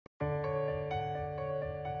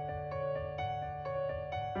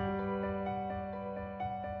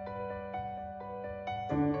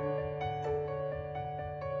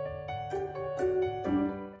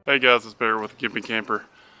Hey guys, it's Bear with the Gimpy Camper.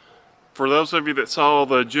 For those of you that saw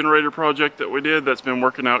the generator project that we did, that's been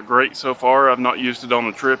working out great so far. I've not used it on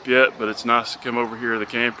the trip yet, but it's nice to come over here to the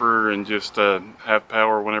camper and just have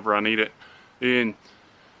power whenever I need it. And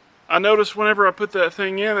I noticed whenever I put that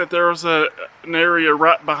thing in that there was an area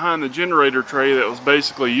right behind the generator tray that was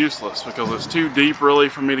basically useless because it's too deep really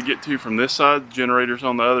for me to get to from this side. The generator's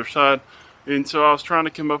on the other side. And so I was trying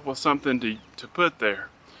to come up with something to put there.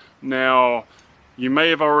 Now, you may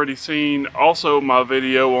have already seen also my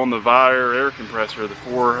video on the Viair air compressor, the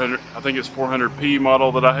 400, I think it's 400p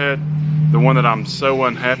model that I had, the one that I'm so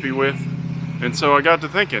unhappy with. And so I got to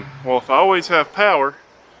thinking, well, if I always have power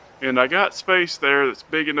and I got space there that's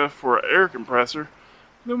big enough for an air compressor,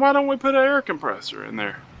 then why don't we put an air compressor in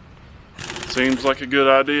there? Seems like a good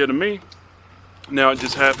idea to me. Now it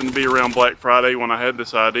just happened to be around Black Friday when I had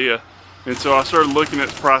this idea, and so I started looking at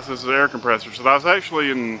the prices of air compressors. And I was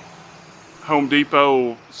actually in Home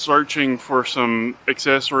Depot searching for some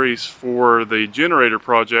accessories for the generator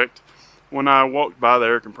project when I walked by the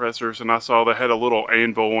air compressors and I saw they had a little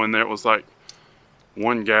anvil in there. It was like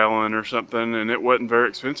 1 gallon or something, and it wasn't very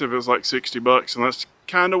expensive. It was like 60 bucks, and that's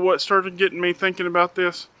kind of what started getting me thinking about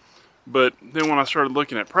this. But then when I started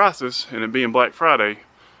looking at prices, and it being Black Friday,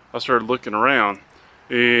 I started looking around,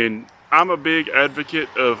 and I'm a big advocate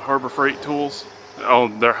of Harbor Freight tools,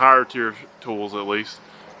 on their higher tier tools at least,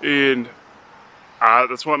 and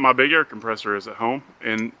that's what my big air compressor is at home,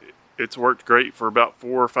 and it's worked great for about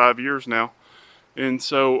 4 or 5 years now. And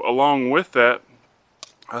so along with that,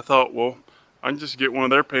 I thought, well, I can just get one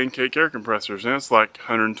of their Pancake air compressors, and it's like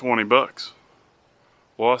 120 bucks.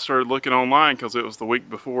 Well, I started looking online because it was the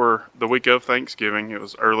week of Thanksgiving. It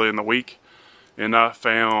was early in the week, and I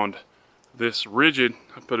found this rigid.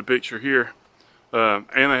 I put a picture here, and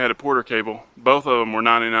they had a Porter cable. Both of them were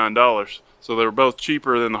 $99, so they were both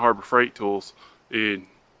cheaper than the Harbor Freight tools. And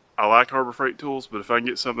I like Harbor Freight tools, but if I can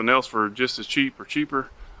get something else for just as cheap or cheaper,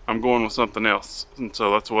 I'm going with something else. And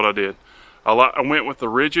so that's what I did. I went with the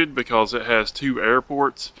rigid because it has 2 air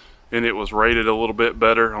ports, and it was rated a little bit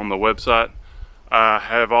better on the website. I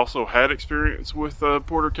have also had experience with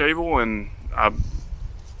Porter cable, and I've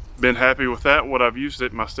been happy with that. What I've used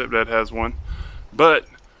it, my stepdad has one. But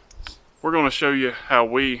we're going to show you how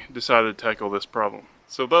we decided to tackle this problem.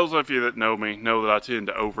 So those of you that know me know that I tend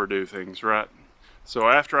to overdo things, right? So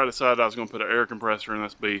after I decided I was going to put an air compressor in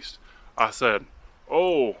this beast, I said,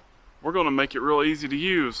 oh, we're going to make it real easy to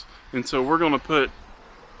use. And so we're going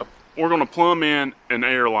to plumb in an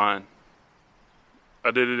air line.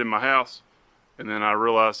 I did it in my house, and then I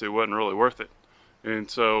realized it wasn't really worth it. And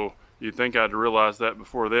so you'd think I'd realize that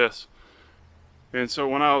before this. And so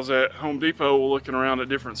when I was at Home Depot looking around at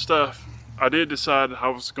different stuff, I did decide I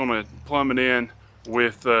was going to plumb it in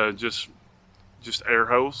with just air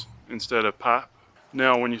hose instead of pipe.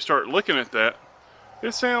 Now when you start looking at that,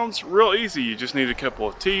 it sounds real easy. You just need a couple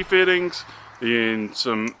of T-fittings and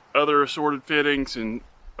some other assorted fittings and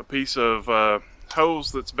a piece of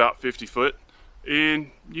hose that's about 50 foot, and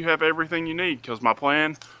you have everything you need, because my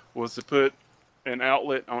plan was to put an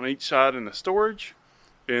outlet on each side in the storage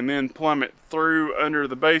and then plumb it through under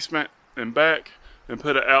the basement and back and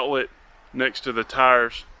put an outlet next to the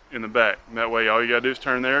tires in the back. And that way all you gotta do is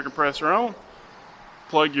turn the air compressor on,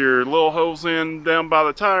 plug your little hose in down by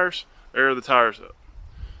the tires, air the tires up.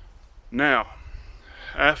 Now,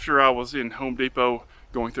 after I was in Home Depot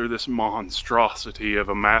going through this monstrosity of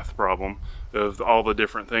a math problem of all the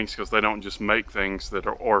different things, because they don't just make things that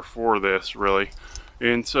are for this really,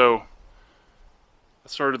 and so I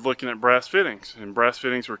started looking at brass fittings, and brass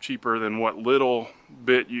fittings were cheaper than what little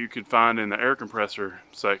bit you could find in the air compressor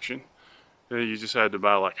section. You just had to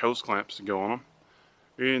buy like hose clamps to go on them.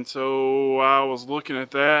 And so I was looking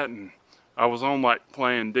at that, and I was on like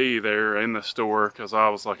plan D there in the store, because I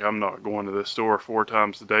was like, I'm not going to this store 4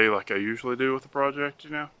 times a day like I usually do with the project, you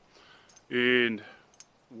know. And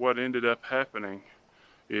what ended up happening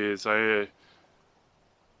is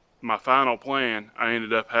my final plan, I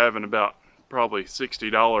ended up having about probably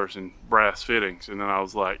 $60 in brass fittings. And then I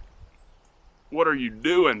was like, what are you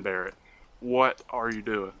doing, Barrett? What are you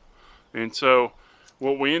doing? And so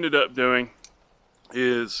what we ended up doing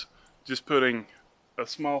is just putting a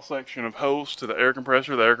small section of hose to the air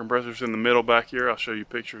compressor. The air compressor's in the middle back here. I'll show you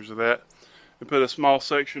pictures of that. And put a small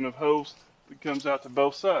section of hose that comes out to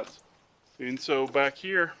both sides. And so back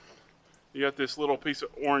here, you got this little piece of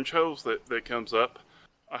orange hose that comes up.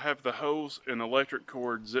 I have the hose and electric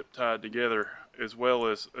cord zip tied together, as well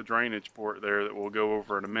as a drainage port there that we'll go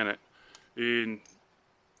over in a minute. And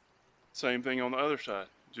same thing on the other side.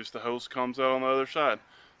 Just the hose comes out on the other side.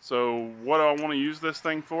 So what do I want to use this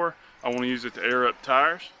thing for? I want to use it to air up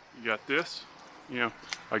tires. You got this. You know,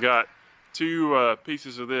 I got two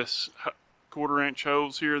pieces of this 1/4 inch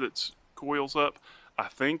hose here that's coils up. I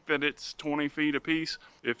think that it's 20 feet a piece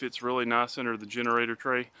if it's really nice under the generator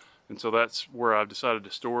tray. And so that's where I've decided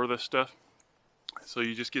to store this stuff. So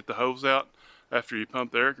you just get the hose out after you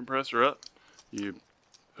pump the air compressor up. You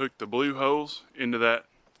hook the blue hose into that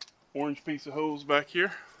orange piece of hose back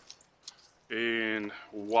here. And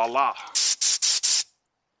voila.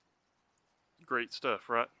 Great stuff,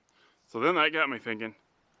 right? So then that got me thinking,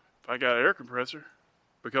 if I got an air compressor,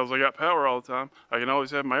 because I got power all the time, I can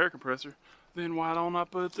always have my air compressor, then why don't I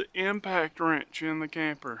put the impact wrench in the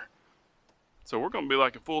camper? So we're going to be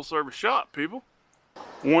like a full service shop, people.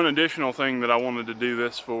 One additional thing that I wanted to do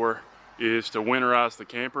this for is to winterize the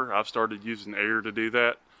camper. I've started using air to do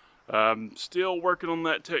that. I'm still working on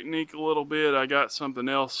that technique a little bit. I got something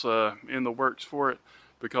else in the works for it,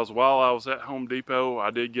 because while I was at Home Depot,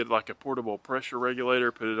 I did get like a portable pressure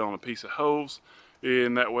regulator, put it on a piece of hose,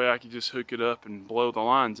 and that way I could just hook it up and blow the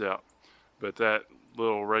lines out. But that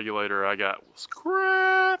little regulator I got was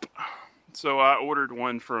crap. So I ordered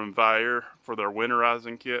one from Viair for their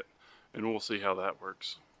winterizing kit, and we'll see how that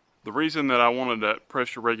works. The reason that I wanted that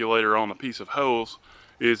pressure regulator on a piece of hose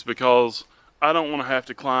is because I don't want to have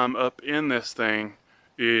to climb up in this thing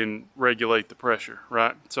and regulate the pressure,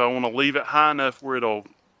 right? So I want to leave it high enough where it'll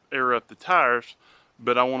air up the tires,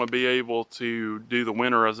 but I want to be able to do the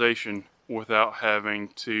winterization without having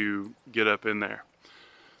to get up in there.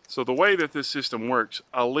 So the way that this system works,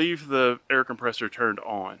 I'll leave the air compressor turned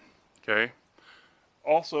on, okay?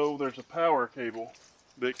 Also, there's a power cable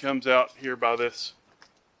that comes out here by this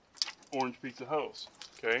orange piece of hose,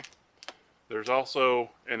 okay? There's also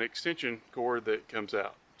an extension cord that comes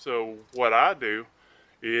out. So what I do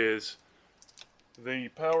is the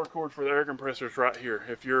power cord for the air compressor is right here.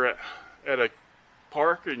 If you're at a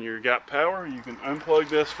park and you got power, you can unplug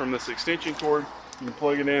this from this extension cord. You can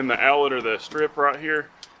plug it in the outlet or the strip right here,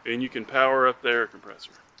 and you can power up the air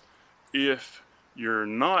compressor. If you're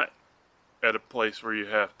not at a place where you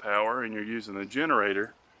have power and you're using the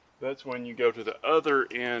generator, that's when you go to the other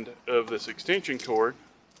end of this extension cord,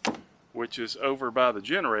 which is over by the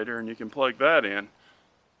generator, and you can plug that in,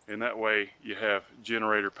 and that way you have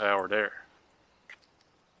generator powered air.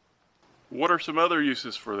 What are some other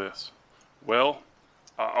uses for this? Well,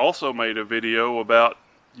 I also made a video about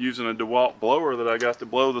using a dewalt blower that I got to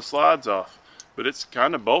blow the slides off, but it's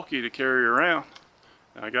kind of bulky to carry around.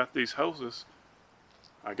 And I got these hoses.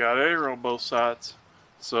 I got air on both sides,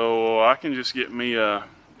 so I can just get me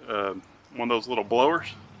one of those little blowers,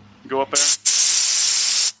 go up there.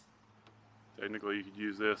 Technically you could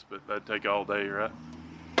use this, but that'd take all day, right?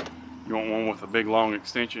 You want one with a big long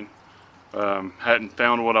extension. Hadn't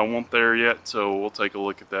found what I want there yet, so we'll take a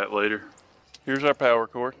look at that later. Here's our power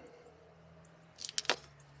cord.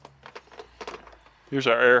 Here's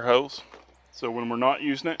our air hose. So when we're not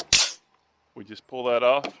using it, we just pull that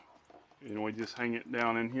off and we just hang it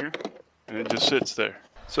down in here, and it just sits there.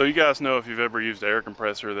 So you guys know, if you've ever used an air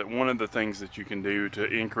compressor, that one of the things that you can do to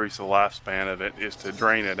increase the lifespan of it is to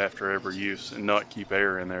drain it after every use and not keep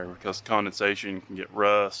air in there, because condensation can get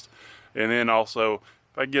rust. And then also,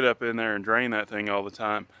 if I get up in there and drain that thing all the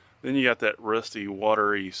time, then you got that rusty,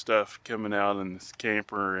 watery stuff coming out in this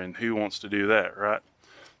camper, and who wants to do that, right?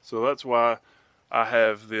 So that's why I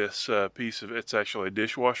have this piece of, it's actually a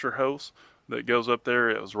dishwasher hose that goes up there.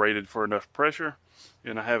 It was rated for enough pressure,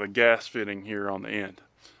 and I have a gas fitting here on the end.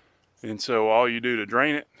 And so all you do to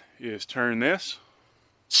drain it is turn this,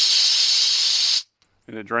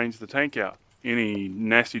 and it drains the tank out. Any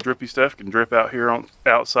nasty drippy stuff can drip out here on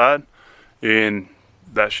outside, and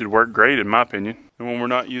that should work great in my opinion. And when we're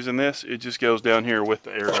not using this, it just goes down here with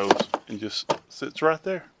the air hose and just sits right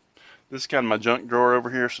there. This is kind of my junk drawer over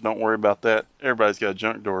here, so don't worry about that. Everybody's got a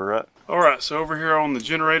junk drawer, right? Alright, so over here on the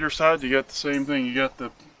generator side, you got the same thing. You got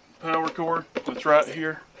the power cord that's right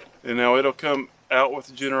here, and now it'll come out with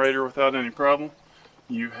the generator without any problem.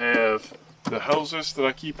 You have the hoses that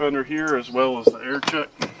I keep under here, as well as the air chuck.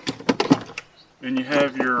 And you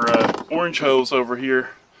have your orange hose over here,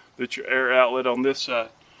 that's your air outlet on this side,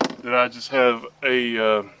 that I just have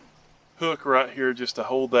a hook right here just to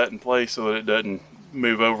hold that in place so that it doesn't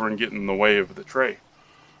move over and get in the way of the tray.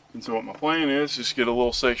 And so what my plan is, just get a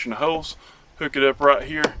little section of hose, hook it up right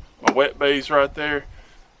here, my wet bay's right there,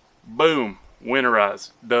 boom,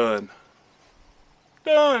 winterize, done.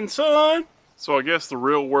 Done, son! So I guess the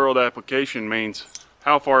real world application means,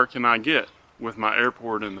 how far can I get with my air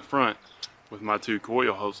port in the front with my two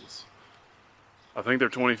coil hoses? I think they're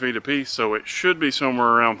 20 feet apiece, so it should be somewhere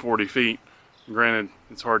around 40 feet. Granted,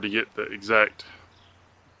 it's hard to get the exact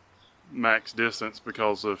max distance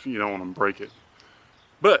because of, you don't want to break it.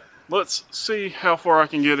 But let's see how far I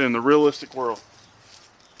can get in the realistic world.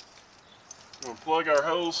 I'm going to plug our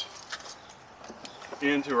hose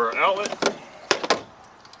into our outlet.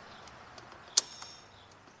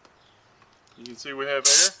 You can see we have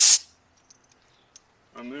air.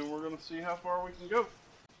 And then we're going to see how far we can go.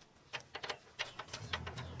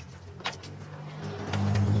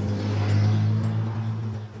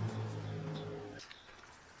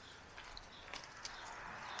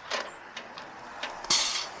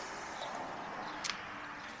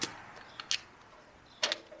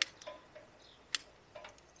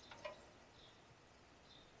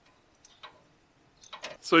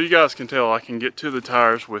 So you guys can tell I can get to the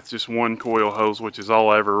tires with just one coil hose, which is all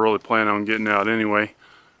I ever really plan on getting out anyway.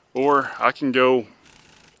 Or I can go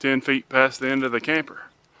 10 feet past the end of the camper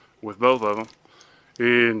with both of them.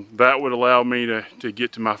 And that would allow me to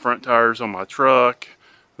get to my front tires on my truck,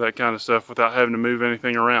 that kind of stuff, without having to move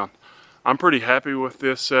anything around. I'm pretty happy with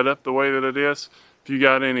this setup the way that it is. If you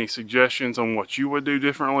got any suggestions on what you would do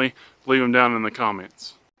differently, leave them down in the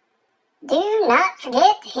comments. Do not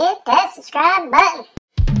forget to hit that subscribe button.